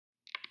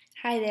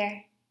Hi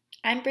there,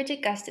 I'm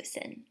Bridget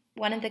Gustafson,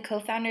 one of the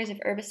co-founders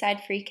of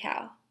Herbicide Free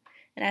Cal,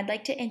 and I'd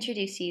like to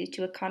introduce you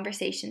to a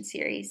conversation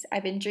series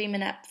I've been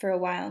dreaming up for a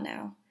while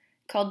now,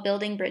 called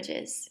Building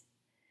Bridges.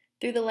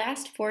 Through the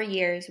last 4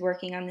 years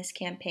working on this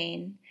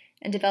campaign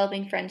and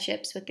developing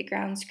friendships with the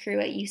grounds crew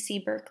at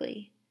UC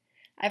Berkeley,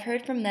 I've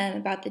heard from them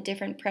about the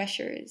different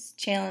pressures,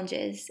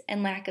 challenges,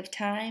 and lack of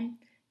time,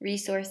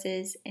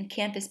 resources, and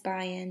campus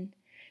buy-in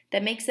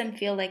that makes them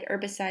feel like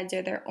herbicides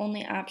are their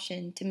only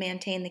option to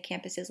maintain the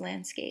campus's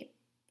landscape.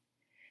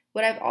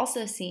 What I've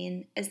also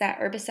seen is that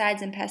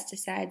herbicides and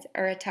pesticides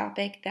are a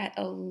topic that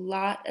a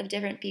lot of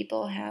different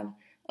people have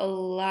a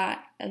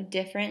lot of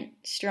different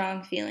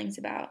strong feelings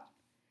about.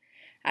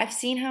 I've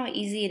seen how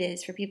easy it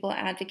is for people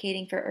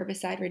advocating for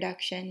herbicide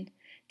reduction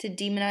to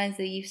demonize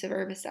the use of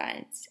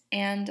herbicides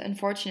and,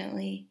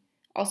 unfortunately,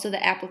 also the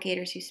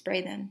applicators who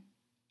spray them.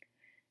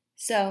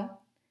 So,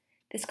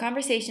 this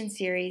conversation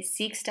series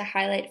seeks to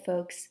highlight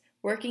folks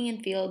working in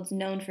fields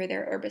known for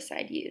their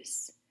herbicide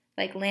use,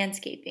 like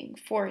landscaping,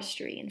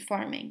 forestry, and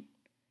farming,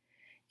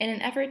 in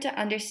an effort to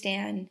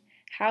understand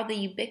how the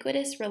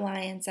ubiquitous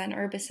reliance on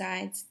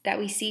herbicides that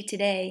we see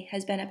today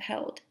has been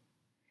upheld.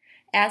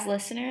 As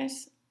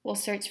listeners, we'll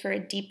search for a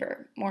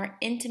deeper, more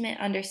intimate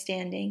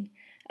understanding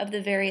of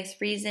the various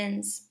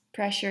reasons,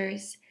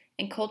 pressures,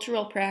 and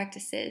cultural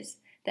practices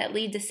that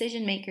lead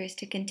decision makers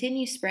to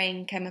continue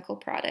spraying chemical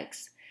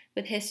products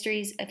with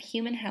histories of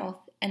human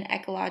health and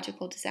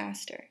ecological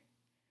disaster.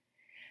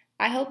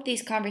 I hope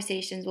these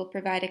conversations will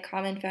provide a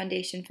common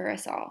foundation for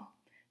us all,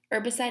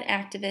 herbicide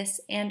activists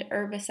and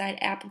herbicide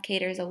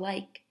applicators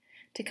alike,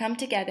 to come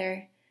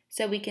together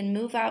so we can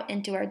move out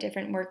into our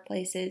different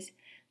workplaces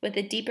with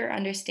a deeper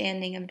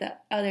understanding of the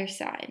other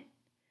side.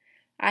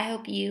 I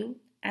hope you,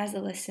 as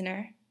a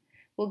listener,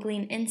 will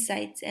glean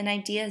insights and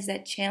ideas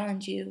that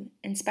challenge you,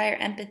 inspire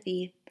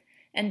empathy,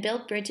 and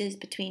build bridges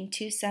between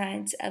two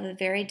sides of a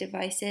very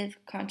divisive,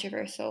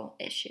 controversial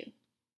issue.